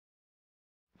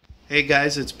Hey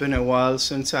guys, it's been a while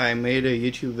since I made a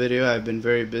YouTube video. I've been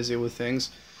very busy with things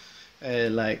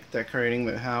like decorating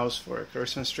my house for a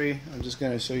Christmas tree. I'm just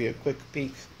going to show you a quick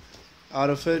peek out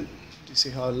of it to see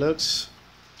how it looks.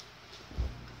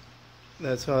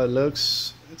 That's how it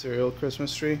looks. It's a real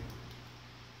Christmas tree.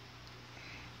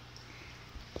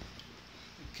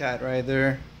 Cat right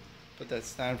there, put that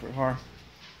stand for her.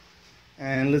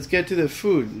 And let's get to the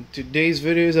food. Today's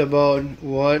video is about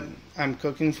what I'm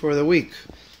cooking for the week.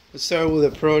 Let's start with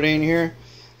the protein here.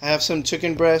 I have some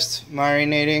chicken breast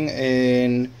marinating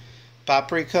in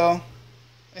paprika,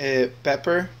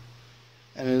 pepper,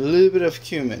 and a little bit of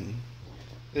cumin.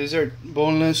 These are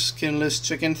boneless, skinless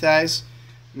chicken thighs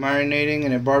marinating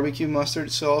in a barbecue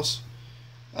mustard sauce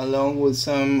along with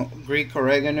some Greek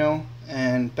oregano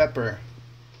and pepper.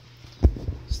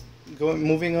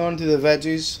 Moving on to the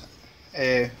veggies.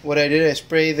 What I did, I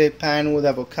sprayed the pan with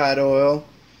avocado oil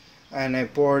and I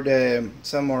poured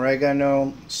some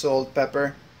oregano, salt,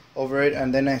 pepper over it,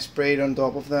 and then I sprayed on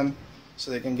top of them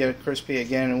so they can get crispy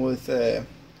again with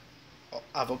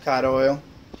avocado oil.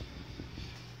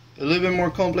 A little bit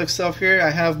more complex stuff here.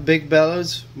 I have big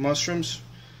bellies, mushrooms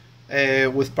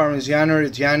with Parmigiano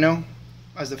Reggiano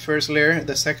as the first layer.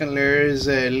 The second layer is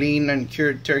lean and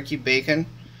cured turkey bacon,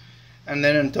 and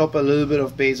then on top a little bit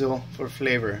of basil for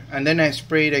flavor. And then I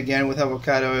sprayed again with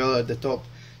avocado oil at the top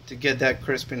to get that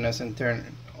crispiness and turn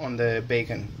on the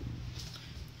bacon.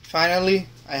 Finally,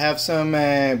 I have some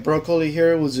broccoli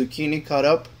here with zucchini cut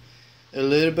up, a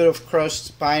little bit of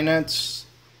crushed pine nuts,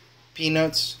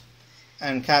 peanuts,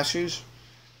 and cashews.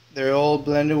 They're all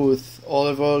blended with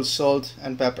olive oil, salt,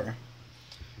 and pepper.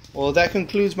 Well, that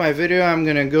concludes my video. I'm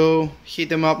gonna go heat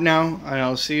them up now, and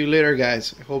I'll see you later,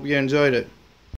 guys. I hope you enjoyed it.